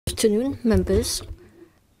afternoon, members.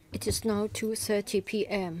 It is now 2:30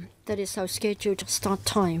 p.m. That is our scheduled start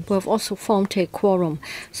time. We have also formed a quorum,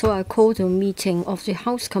 so I call the meeting of the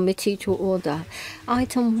House Committee to order.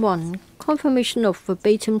 Item 1, confirmation of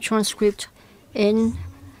verbatim transcript and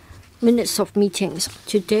minutes of meetings.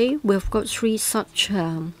 Today, we've got 3 such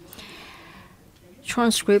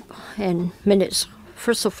transcript and minutes.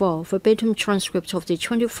 First of all, verbatim transcript of the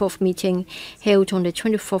 24th meeting held on the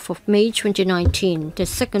 24th of May 2019. The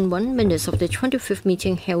second one, minutes of the 25th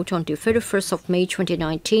meeting held on the 31st of May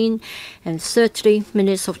 2019. And thirdly,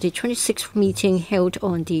 minutes of the 26th meeting held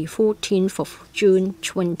on the 14th of June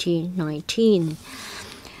 2019.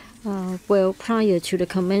 Prior to the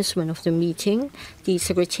commencement of the meeting, the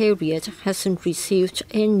Secretariat hasn't received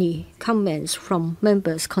any comments from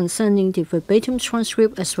members concerning the verbatim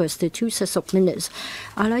transcript as well as the 2 sets of minutes.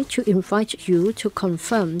 I'd like to invite you to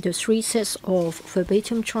confirm the 3 sets of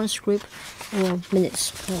verbatim transcript or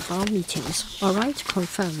minutes of our meetings. All right,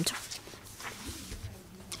 confirmed.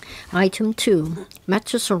 Item 2,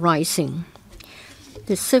 matters arising.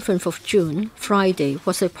 The 7th of June, Friday,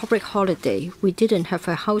 was a public holiday. We didn't have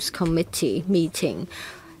a House Committee meeting.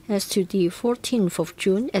 As to the 14th of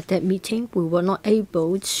June, at that meeting, we were not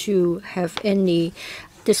able to have any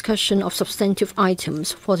discussion of substantive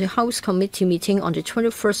items. For the House Committee meeting on the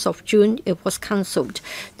 21st of June, it was cancelled.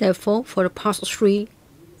 Therefore, for the past 3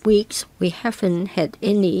 weeks, we haven't had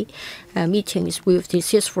any meetings with the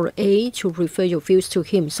CS4A to refer your views to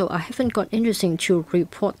him, so I haven't got anything to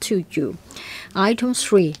report to you. Item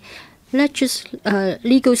 3,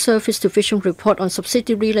 Legal Service Division report on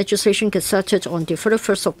subsidiary legislation gazetted on the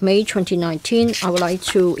 31st of May 2019. I would like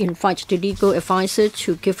to invite the legal advisor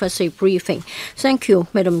to give us a briefing. Thank you,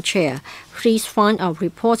 Madam Chair. Please find our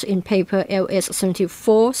report in paper LS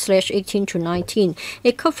 74/18-19.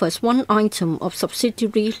 It covers 1 item of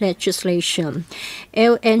subsidiary legislation.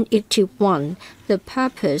 LN 81. The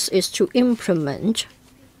purpose is to implement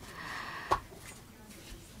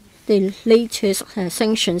the latest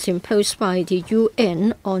sanctions imposed by the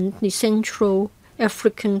UN on the Central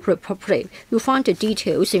African Republic. You'll find the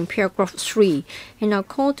details in paragraph 3. In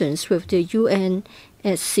accordance with the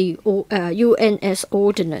UNS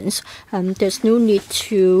ordinance, there's no need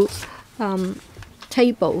to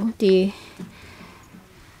table the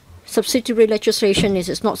subsidiary legislation. It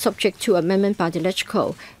is not subject to amendment by the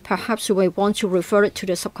LegCo. Perhaps we may want to refer it to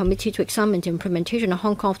the subcommittee to examine the implementation of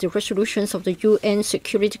Hong Kong of the resolutions of the UN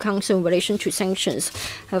Security Council in relation to sanctions.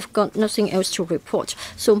 I've got nothing else to report.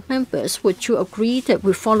 So members, would you agree that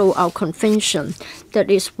we follow our convention? That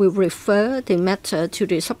is, we refer the matter to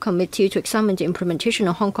the subcommittee to examine the implementation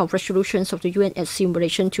of Hong Kong resolutions of the UNSC in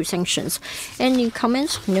relation to sanctions. Any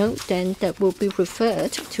comments? No? Then that will be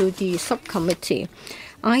referred to the subcommittee.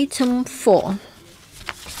 Item 4.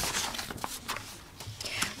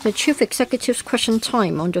 The Chief Executive's question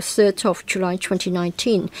time on the 3rd of July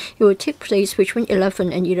 2019. It will take place between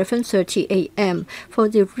 11 and 11:30 a.m. For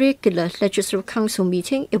the regular Legislative Council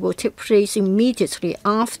meeting, it will take place immediately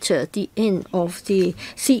after the end of the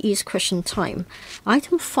CE's question time.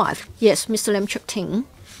 Item 5. Yes, Mr. Lam Cheuk Ting.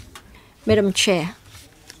 Madam Chair,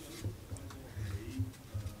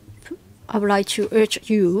 I would like to urge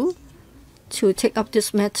you to take up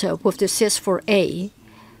this matter with the CS4A.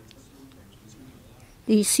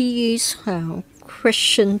 The CE's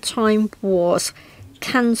question time was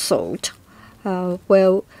cancelled.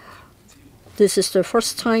 This is the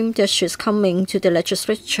first time that she's coming to the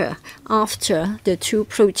legislature after the 2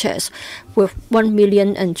 protests with 1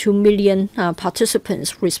 million and 2 million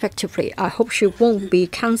participants respectively. I hope she won't be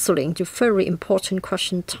cancelling the very important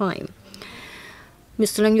question time.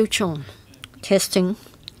 Mr. Lang Yu Chong, testing.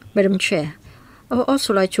 Madam Chair, I would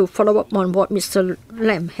also like to follow up on what Mr.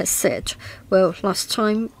 Lam has said. Last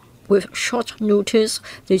time, with short notice,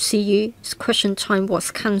 the CE's question time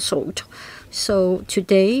was cancelled. So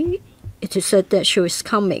today, it is said that she is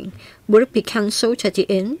coming. Will it be cancelled at the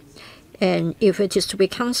end? And if it is to be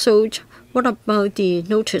cancelled, what about the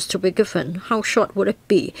notice to be given? How short would it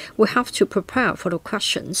be? We have to prepare for the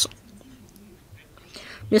questions.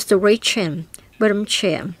 Mr. Ray Chen, Madam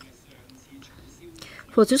Chair,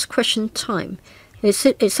 for this question time, is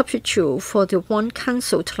it a substitute for the one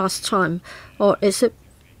cancelled last time, or is it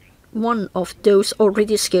one of those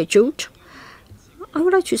already scheduled? I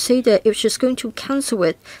would like to say that if she's going to cancel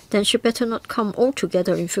it, then she better not come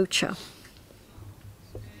altogether in future.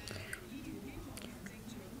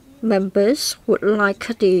 Members would like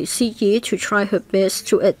the CE to try her best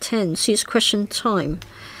to attend this question time.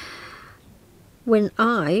 When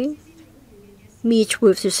I meet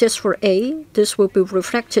with the CS4A, this will be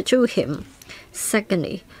reflected to him.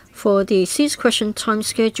 Secondly, For the seized question time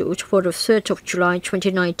scheduled for the 3rd of July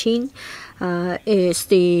 2019 is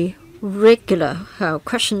the regular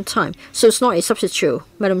question time. So it's not a substitute,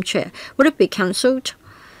 Madam Chair. Would it be cancelled?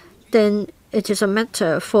 Then it is a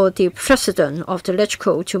matter for the President of the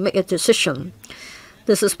LegCo to make a decision.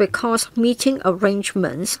 This is because meeting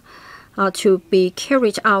arrangements are to be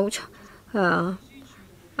carried out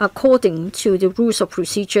according to the rules of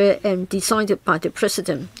procedure and decided by the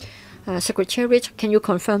President. Secretariat, can you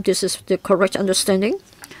confirm this is the correct understanding?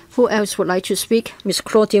 Who else would like to speak? Ms.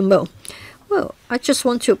 Claudia Mo. Well, I just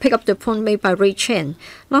want to pick up the point made by Ray Chen.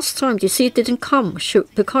 Last time, the C didn't come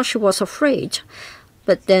because she was afraid.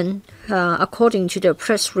 But then, according to the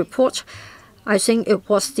press report, I think it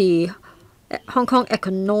was the Hong Kong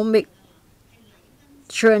Economic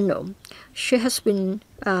Journal. She has been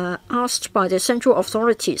asked by the central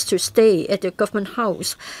authorities to stay at the government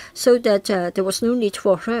house so that there was no need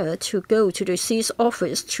for her to go to the C's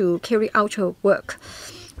office to carry out her work.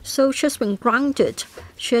 So she has been grounded.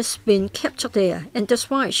 She has been kept there, and that's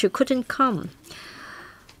why she couldn't come.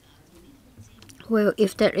 Well,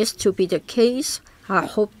 if that is to be the case, I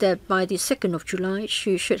hope that by the 2nd of July,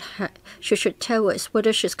 she should tell us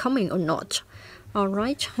whether she's coming or not. All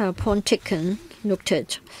right, point taken,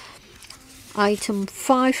 noted. Item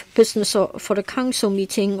 5, business for the Council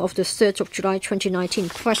meeting of the 3rd of July 2019,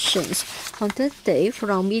 questions. On that day,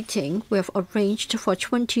 for our meeting, we have arranged for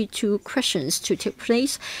 22 questions to take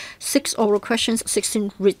place, 6 oral questions,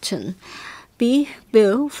 16 written. B.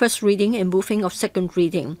 Bill, first reading and moving of second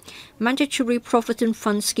reading. Mandatory Provident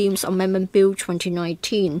Fund Schemes Amendment Bill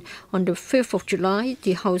 2019. On the 5th of July,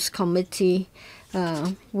 the House Committee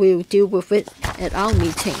will deal with it at our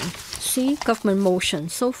meeting. C. Government motion.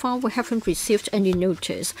 So far, we haven't received any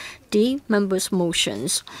notice. D. Members'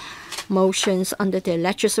 motions. Motions under the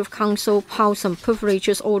Legislative Council Powers and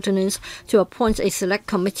Privileges Ordinance to appoint a select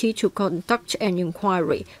committee to conduct an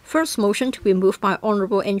inquiry. First motion to be moved by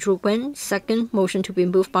Honourable Andrew Wen. Second motion to be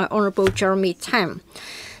moved by Honourable Jeremy Tam.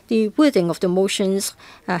 The wording of the motions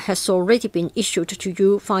has already been issued to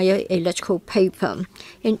you via a LegCo paper.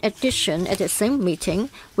 In addition, at the same meeting,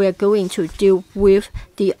 we are going to deal with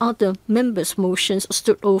the other members' motions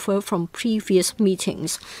stood over from previous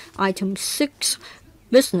meetings. Item 6,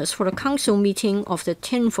 business for the Council meeting of the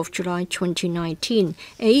 10th of July 2019.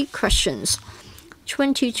 A. Questions.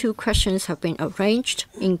 22 questions have been arranged,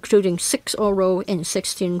 including 6 oral and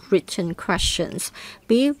 16 written questions.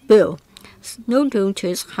 B. Bill. No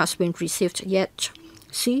notice has been received yet.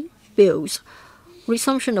 C. Bills.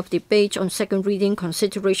 Resumption of debate on second reading,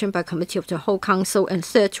 consideration by Committee of the Whole Council, and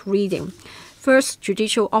third reading. First,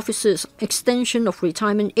 Judicial Officers Extension of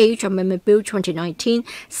Retirement Age Amendment Bill 2019.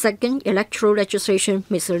 Second, Electoral Legislation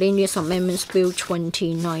Miscellaneous Amendments Bill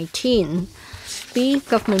 2019. B.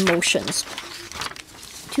 Government motions.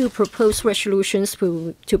 2 proposed resolutions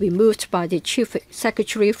to be moved by the Chief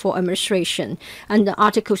Secretary for Administration under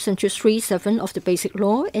Article 737 of the Basic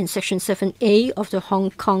Law and Section 7A of the Hong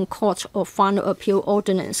Kong Court of Final Appeal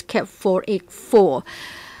Ordinance Cap 484.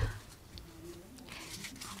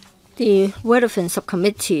 The relevant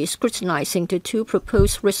subcommittee scrutinizing the 2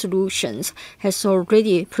 proposed resolutions has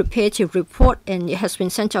already prepared a report, and it has been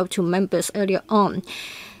sent out to members earlier on.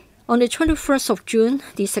 On the 21st of June,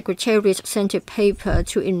 the Secretariat sent a paper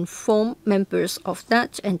to inform members of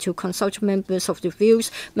that and to consult members of the views.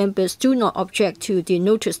 Members do not object to the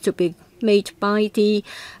notice to be made by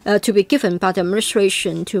to be given by the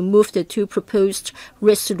administration to move the 2 proposed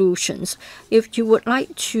resolutions. If you would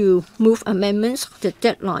like to move amendments, the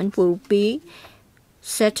deadline will be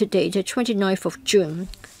Saturday, the 29th of June.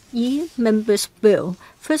 E. Members' Bill,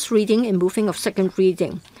 first reading and moving of second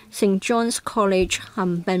reading. St. John's College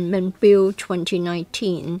Amendment Bill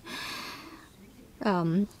 2019.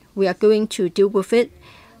 We are going to deal with it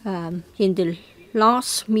in the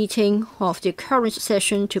last meeting of the current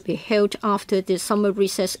session to be held after the summer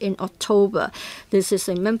recess in October. This is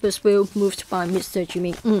a members' bill moved by Mr.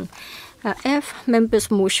 Jimmy Ng. F.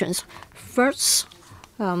 Members' motions. First,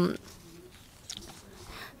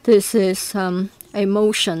 this is a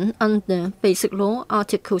motion under Basic Law,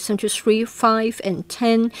 Article 73, 5 and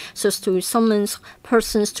 10, so as to summons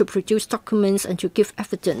persons to produce documents and to give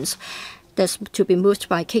evidence. That's to be moved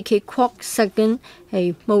by KK Kwok. Second,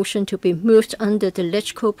 a motion to be moved under the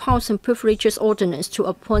LegCo Powers and Privileges Ordinance to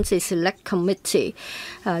appoint a select committee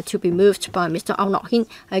to be moved by Mr. Au Nok Hin.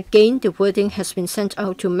 Again, the wording has been sent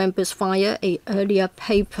out to members via an earlier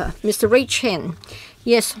paper. Mr. Ray Chen.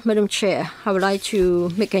 Yes, Madam Chair, I would like to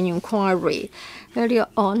make an inquiry. Earlier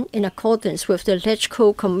on, in accordance with the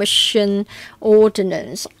LegCo Commission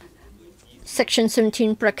Ordinance, Section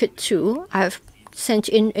 17, bracket 2, I have sent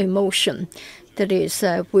in a motion That is,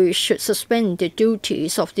 we should suspend the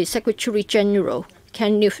duties of the Secretary General,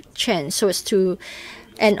 Kenneth Chan, so as to,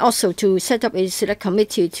 and also to set up a select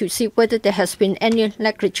committee to see whether there has been any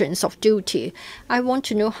negligence of duty. I want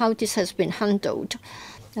to know how this has been handled.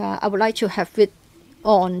 I would like to have it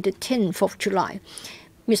on the 10th of July.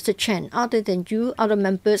 Mr. Chen, other than you, other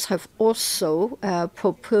members have also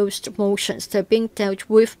proposed motions that are being dealt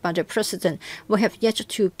with by the President. We have yet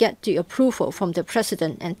to get the approval from the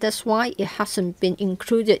President, and that's why it hasn't been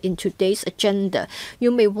included in today's agenda.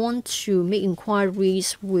 You may want to make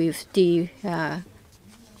inquiries with the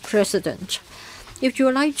President. If you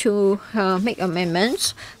would like to make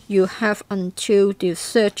amendments, you have until the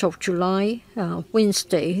 3rd of July,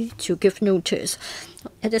 Wednesday, to give notice.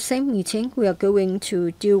 At the same meeting, we are going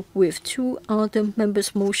to deal with 2 other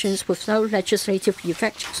members' motions without legislative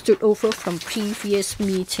effect stood over from previous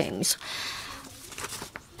meetings.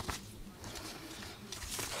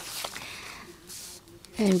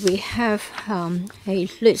 And we have a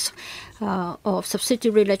list of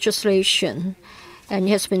subsidiary legislation, and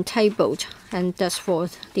it has been tabled, and that's for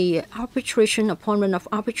the arbitration, appointment of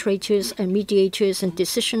arbitrators and mediators, and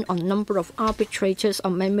decision on number of arbitrators,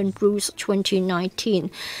 Amendment Rules 2019.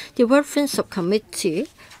 The Reference Subcommittee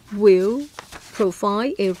will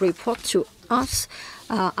provide a report to us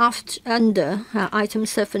under item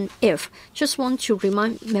 7F. Just want to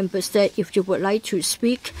remind members that if you would like to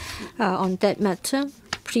speak on that matter,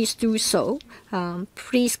 please do so.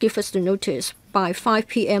 Please give us the notice by 5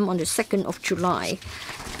 p.m. on the 2nd of July.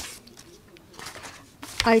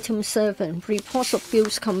 Item 7, reports of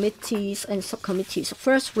Bills Committees and Subcommittees.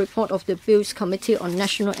 First, report of the Bills Committee on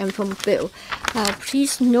National Anthem Bill.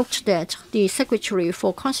 Please note that the Secretary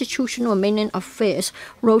for Constitutional and Mainland Affairs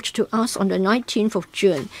wrote to us on the 19th of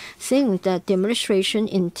June, saying that the administration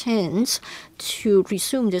intends to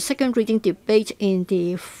resume the second reading debate in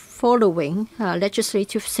the following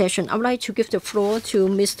legislative session. I would like to give the floor to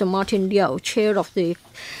Mr. Martin Liao, Chair of the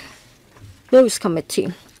Bills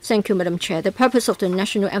Committee. Thank you, Madam Chair. The purpose of the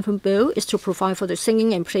National Anthem Bill is to provide for the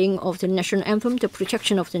singing and playing of the National Anthem, the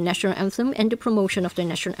protection of the National Anthem, and the promotion of the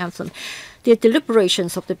National Anthem. The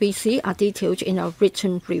deliberations of the BC are detailed in our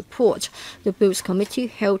written report. The Bills Committee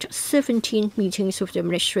held 17 meetings with the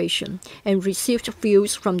administration and received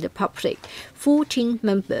views from the public. 14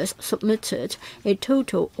 members submitted a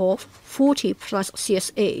total of 40 plus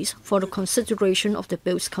CSAs for the consideration of the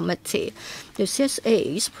Bills Committee. The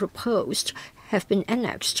CSAs proposed have been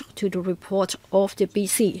annexed to the report of the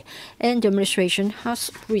BC, and the administration has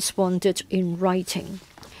responded in writing.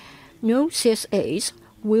 No CSAs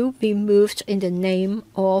will be moved in the name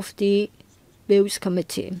of the Bills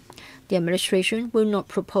Committee. The administration will not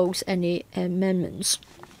propose any amendments.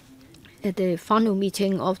 At the final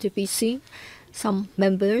meeting of the BC, some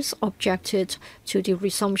members objected to the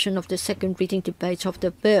resumption of the second reading debate of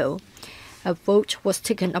the bill. A vote was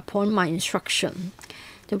taken upon my instruction.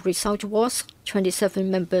 The result was 27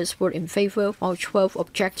 members were in favor, while 12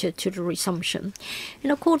 objected to the resumption. In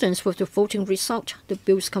accordance with the voting result, the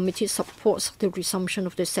Bills Committee supports the resumption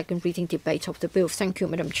of the second reading debate of the bill. Thank you,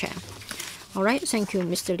 Madam Chair. All right, thank you,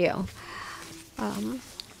 Mr. Liao.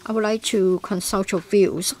 I would like to consult your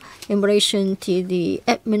views in relation to the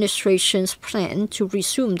administration's plan to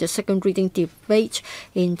resume the second reading debate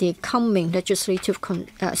in the coming legislative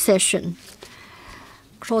session.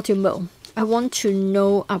 Claudio, I want to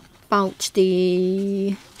know about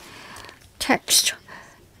the text.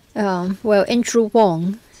 Andrew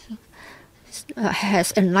Wong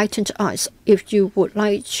has enlightened us. If you would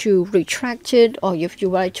like to retract it, or if you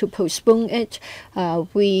would like to postpone it, or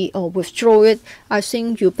withdraw it, I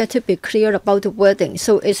think you better be clear about the wording.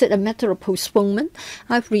 So is it a matter of postponement?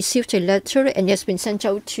 I've received a letter and it's been sent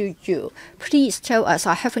out to you. Please tell us.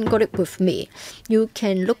 I haven't got it with me. You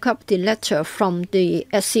can look up the letter from the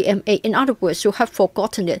SCMA. In other words, you have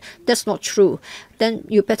forgotten it. That's not true. Then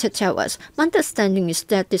you better tell us. My understanding is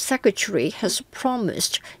that the Secretary has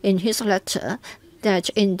promised in his letter that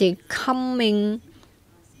in the coming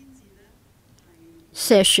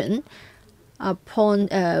session, upon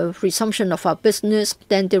resumption of our business,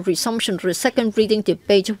 then the resumption of the second reading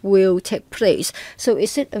debate will take place. So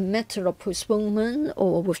is it a matter of postponement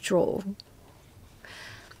or withdrawal?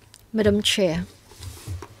 Madam Chair.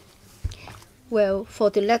 Well,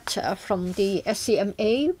 for the letter from the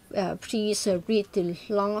SCMA, please read the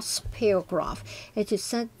last paragraph. It is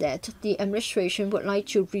said that the administration would like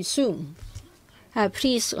to resume.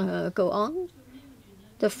 Please go on.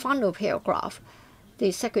 The final paragraph.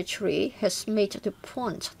 The Secretary has made the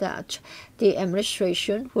point that the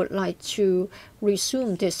administration would like to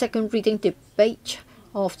resume the second reading debate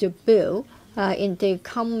of the bill in the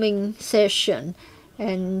coming session.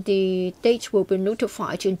 and the date will be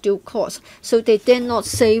notified in due course. So they dare not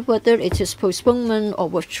say whether it is postponement or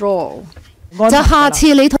withdrawal.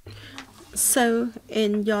 So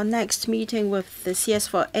in your next meeting with the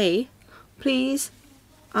CS4A, please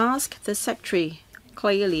ask the Secretary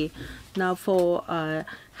clearly. Now for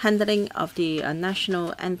handling of the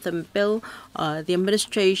national anthem bill, the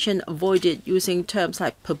administration avoided using terms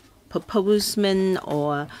like postponement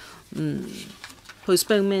or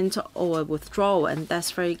postponement or withdrawal, and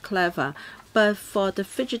that's very clever. But for the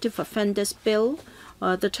fugitive offenders bill,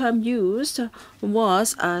 the term used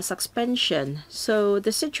was suspension. So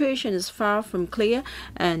the situation is far from clear,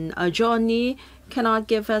 and Johnny cannot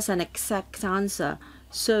give us an exact answer.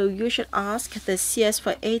 So you should ask the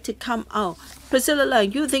CS4A to come out. Priscilla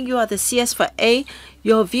Leung, you think you are the CS4A?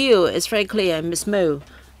 Your view is very clear, Ms. Mo.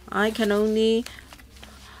 I can only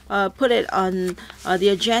put it on the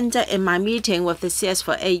agenda in my meeting with the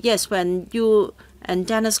CS4A. Yes, when you and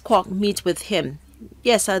Dennis Kwok meet with him.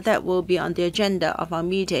 Yes, that will be on the agenda of our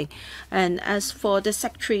meeting. And as for the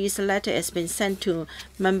Secretary's letter, has been sent to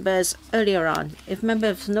members earlier on. If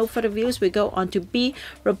members have no further views, we go on to B,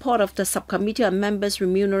 report of the Subcommittee on Members'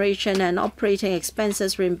 Remuneration and Operating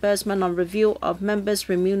Expenses Reimbursement on review of members'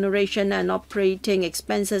 remuneration and operating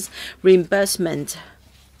expenses reimbursement.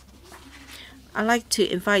 I'd like to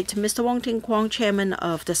invite Mr. Wong Ting Kwong, Chairman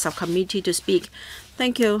of the Subcommittee, to speak.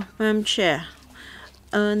 Thank you, Madam Chair.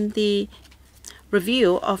 On the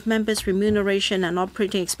review of members' remuneration and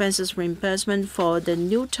operating expenses reimbursement for the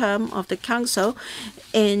new term of the Council,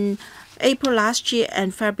 in April last year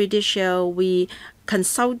and February this year, we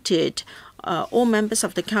consulted all members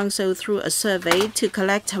of the Council through a survey to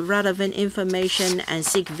collect relevant information and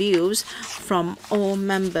seek views from all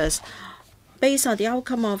members. Based on the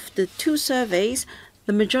outcome of the two surveys,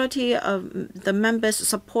 the majority of the members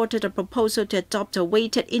supported a proposal to adopt a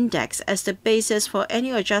weighted index as the basis for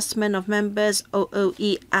annual adjustment of members'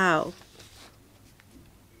 OOER.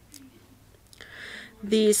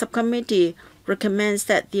 The subcommittee recommends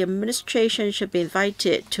that the administration should be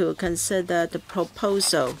invited to consider the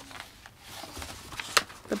proposal.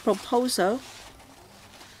 The proposal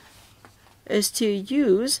is to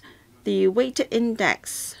use the weighted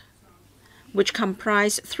index, which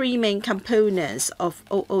comprise three main components of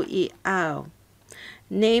OOER,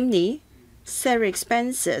 namely salary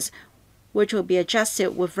expenses, which will be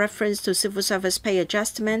adjusted with reference to civil service pay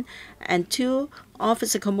adjustment, and 2,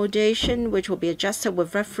 office accommodation, which will be adjusted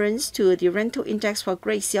with reference to the rental index for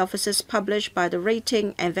Grade C officers published by the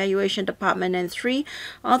Rating and Valuation Department, and 3,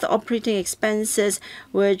 other operating expenses,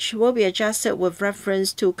 which will be adjusted with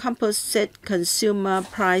reference to Composite Consumer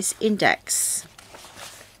Price Index.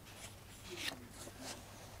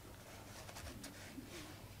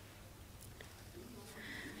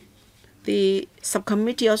 The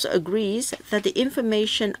subcommittee also agrees that the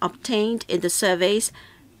information obtained in the surveys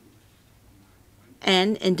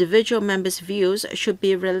and individual members' views should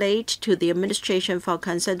be relayed to the administration for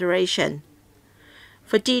consideration.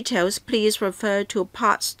 For details, please refer to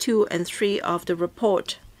parts 2 and 3 of the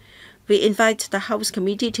report. We invite the House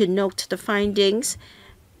Committee to note the findings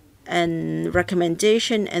and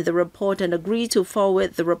recommendation in the report and agree to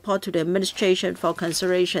forward the report to the administration for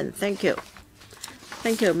consideration. Thank you.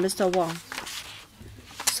 Thank you, Mr. Wong.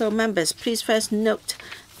 So members, please first note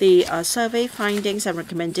the survey findings and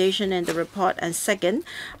recommendation in the report, and second,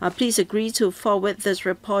 please agree to forward this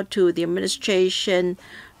report to the administration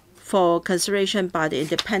for consideration by the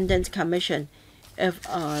Independent Commission. If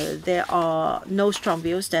there are no strong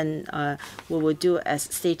views, then we will do as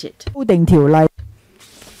stated.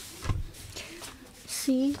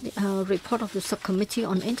 C, report of the Subcommittee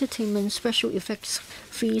on Entertainment Special Effects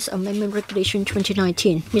Fees Amendment Regulation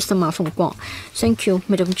 2019. Mr. Ma Feng-Kwok. Thank you,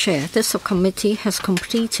 Madam Chair. The subcommittee has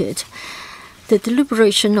completed the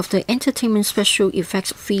deliberation of the Entertainment Special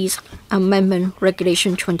Effects Fees Amendment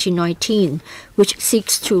Regulation 2019, which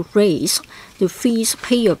seeks to raise the fees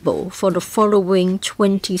payable for the following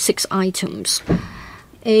 26 items.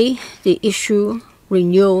 A, the issue,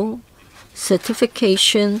 renewal,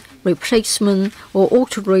 certification, replacement, or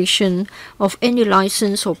alteration of any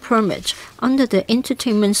license or permit under the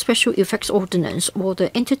Entertainment Special Effects Ordinance or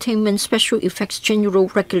the Entertainment Special Effects General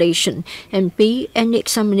Regulation, and B, any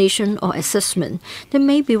examination or assessment that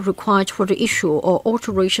may be required for the issue or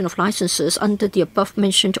alteration of licenses under the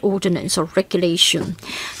above-mentioned ordinance or regulation.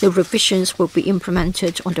 The revisions will be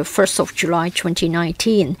implemented on the 1st of July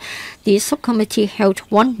 2019. The subcommittee held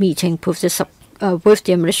one meeting with the with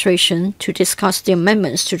the administration to discuss the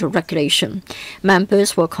amendments to the regulation.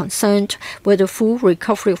 Members were concerned whether full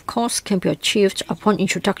recovery of costs can be achieved upon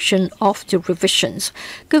introduction of the revisions.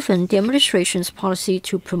 Given the administration's policy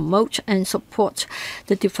to promote and support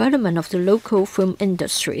the development of the local film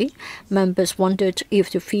industry, members wondered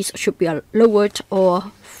if the fees should be lowered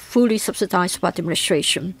or fully subsidized by the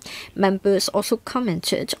administration. Members also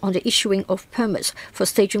commented on the issuing of permits for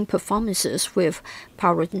staging performances with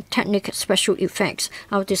pyrotechnic special effects.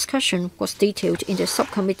 Our discussion was detailed in the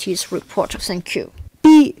subcommittee's report. Thank you.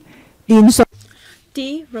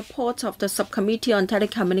 D. Report of the Subcommittee on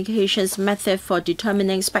Telecommunications Method for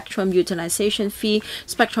Determining Spectrum Utilization Fee,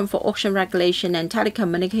 Spectrum for Auction Regulation, and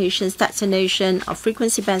Telecommunications Designation of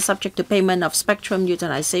Frequency Band subject to payment of Spectrum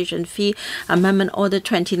Utilization Fee, Amendment Order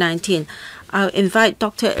 2019. I'll invite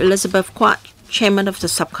Dr. Elizabeth Kwok, Chairman of the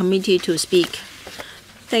Subcommittee, to speak.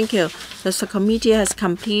 Thank you. The Subcommittee has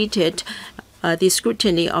completed the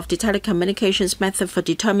scrutiny of the telecommunications method for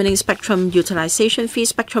determining spectrum utilization fee,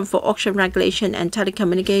 spectrum for auction regulation, and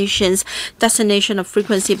telecommunications designation of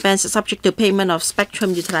frequency bands subject to payment of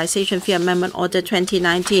spectrum utilization fee Amendment Order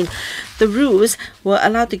 2019. The rules will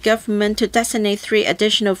allow the government to designate 3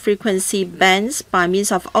 additional frequency bands by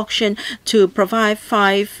means of auction to provide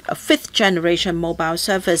 5 fifth-generation mobile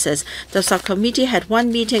services. The subcommittee had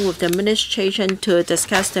one meeting with the administration to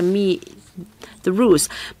discuss the rules.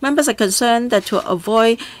 Members are concerned that to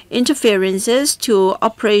avoid interferences to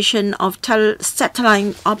operation of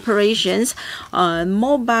satellite operations,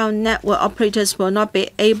 mobile network operators will not be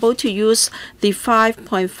able to use the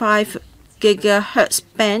 5.5 gigahertz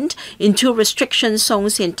band in 2 restriction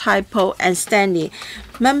zones in Tai Po and Stanley.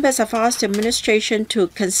 Members have asked the administration to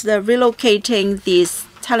consider relocating these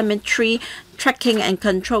telemetry, tracking, and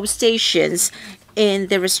control stations in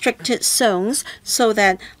the restricted zones so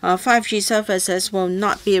that 5G services will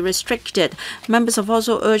not be restricted. Members have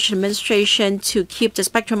also urged the administration to keep the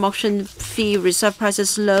spectrum auction fee reserve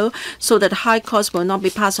prices low so that high costs will not be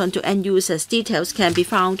passed on to end users. Details can be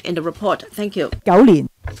found in the report. Thank you.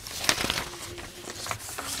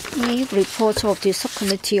 The report of the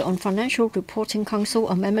Subcommittee on Financial Reporting Council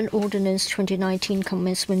Amendment Ordinance 2019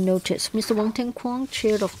 Commencement Notice. Mr. Wong Ting Kwong,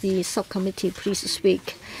 Chair of the Subcommittee, please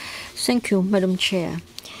speak. Thank you, Madam Chair.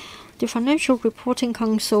 The Financial Reporting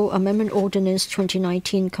Council Amendment Ordinance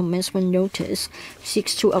 2019 Commencement Notice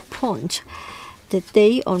seeks to appoint the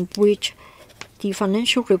day on which the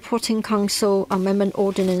Financial Reporting Council Amendment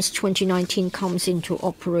Ordinance 2019 comes into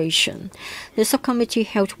operation. The subcommittee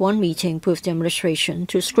held one meeting with the administration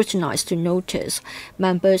to scrutinize the notice.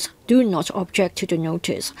 Members do not object to the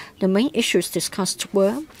notice. The main issues discussed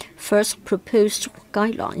were: first, proposed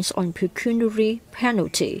guidelines on pecuniary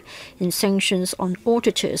penalty in sanctions on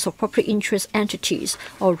auditors of public interest entities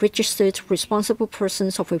or registered responsible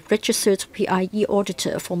persons of a registered PIE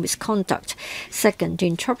auditor for misconduct. Second, the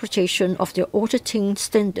interpretation of the auditing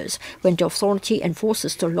standards when the authority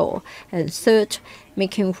enforces the law. And third,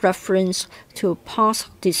 making reference to past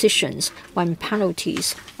decisions when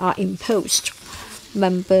penalties are imposed.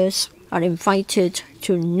 Members are invited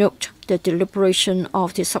to note the deliberation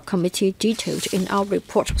of the subcommittee detailed in our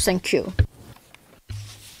report. Thank you.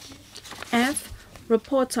 F.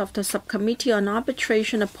 Report of the Subcommittee on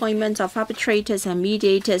Arbitration, Appointment of Arbitrators and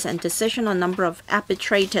Mediators, and Decision on Number of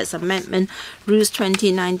Arbitrators, Amendment Rules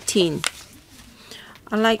 2019.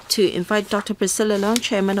 I'd like to invite Dr. Priscilla Leung,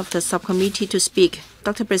 Chairman of the Subcommittee, to speak.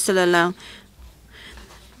 Dr. Priscilla Leung.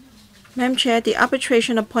 Madam Chair, the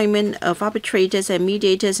arbitration, appointment of arbitrators and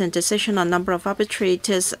mediators, and decision on number of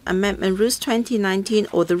arbitrators Amendment Rules 2019,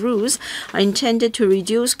 or the rules, are intended to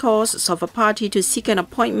reduce costs of a party to seek an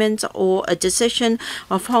appointment or a decision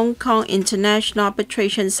of Hong Kong International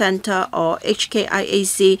Arbitration Centre or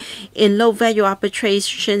HKIAC in low-value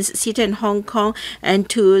arbitrations seated in Hong Kong, and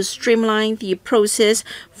to streamline the process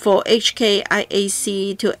for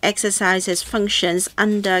HKIAC to exercise its functions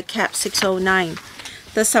under Cap 609.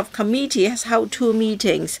 The subcommittee has held 2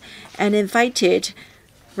 meetings and invited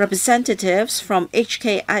representatives from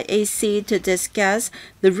HKIAC to discuss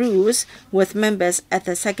the rules with members at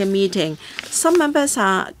the second meeting. Some members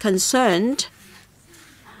are concerned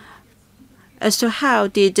as to how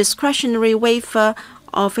the discretionary waiver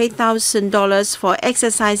of $8,000 for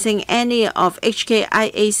exercising any of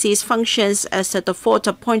HKIAC's functions as the default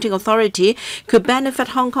appointing authority could benefit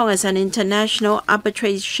Hong Kong as an international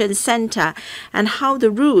arbitration center, and how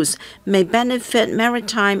the rules may benefit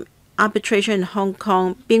maritime arbitration in Hong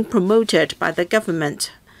Kong being promoted by the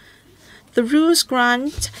government. The rules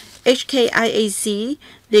grant HKIAC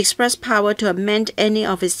the express power to amend any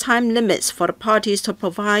of its time limits for the parties to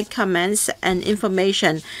provide comments and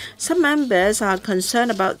information. Some members are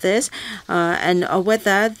concerned about this and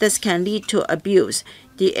whether this can lead to abuse.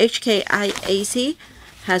 The HKIAC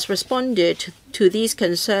has responded to these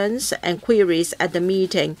concerns and queries at the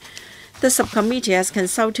meeting. The subcommittee has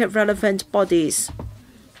consulted relevant bodies.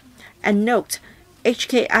 And note,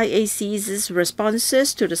 HKIAC's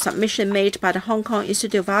responses to the submission made by the Hong Kong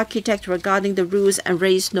Institute of Architects regarding the rules and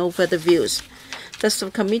raised no further views. The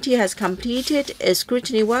subcommittee has completed its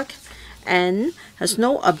scrutiny work and has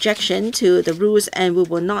no objection to the rules, and we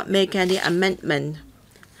will not make any amendment.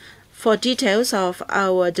 For details of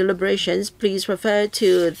our deliberations, please refer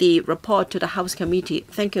to the report to the House Committee.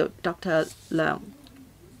 Thank you, Dr. Leung.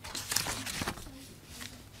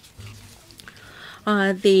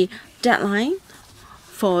 The deadline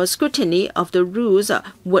for scrutiny of the rules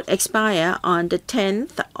would expire on the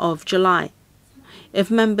 10th of July.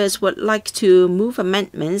 If members would like to move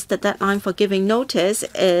amendments, the deadline for giving notice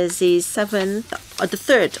is the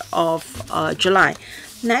 3rd of July.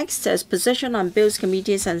 Next is position on bills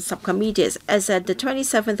committees and subcommittees. As at the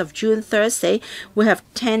 27th of June, Thursday, we have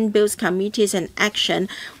 10 bills committees in action.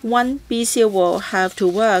 One BC will have to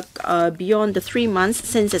work beyond the 3 months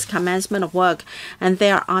since its commencement of work. And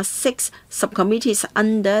there are 6 subcommittees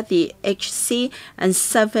under the HC and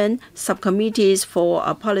 7 subcommittees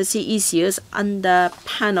for policy issues under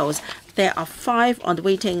panels. There are 5 on the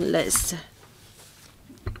waiting list.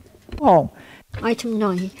 Oh. Item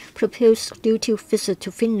 9, proposed duty visit to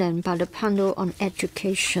Finland by the panel on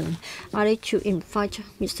education. I'd like to invite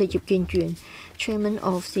Mr. Yip Kin Yuen, Chairman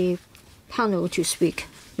of the panel, to speak.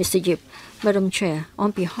 Mr. Yip, Madam Chair,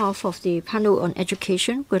 on behalf of the panel on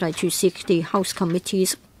education, we'd like to seek the House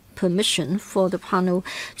Committee's permission for the panel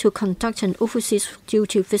to conduct an overseas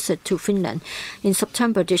duty visit to Finland in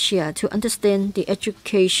September this year to understand the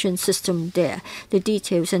education system there. The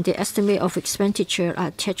details and the estimate of expenditure are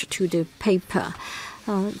attached to the paper.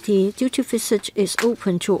 The duty visit is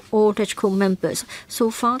open to all EDGCO members.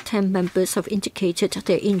 So far, 10 members have indicated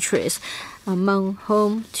their interest, among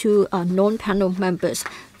whom 2 are non-panel members.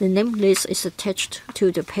 The name list is attached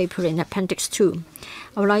to the paper in Appendix 2.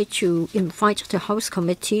 I would like to invite the House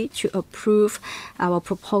Committee to approve our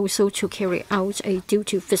proposal to carry out a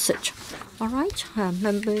duty visit. All right,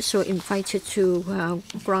 members are invited to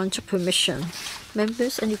grant permission.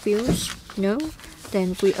 Members, any views? No?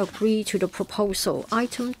 Then we agree to the proposal.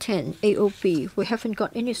 Item 10, AOB. We haven't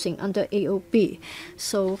got anything under AOB.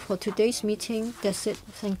 So for today's meeting, that's it.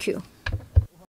 Thank you.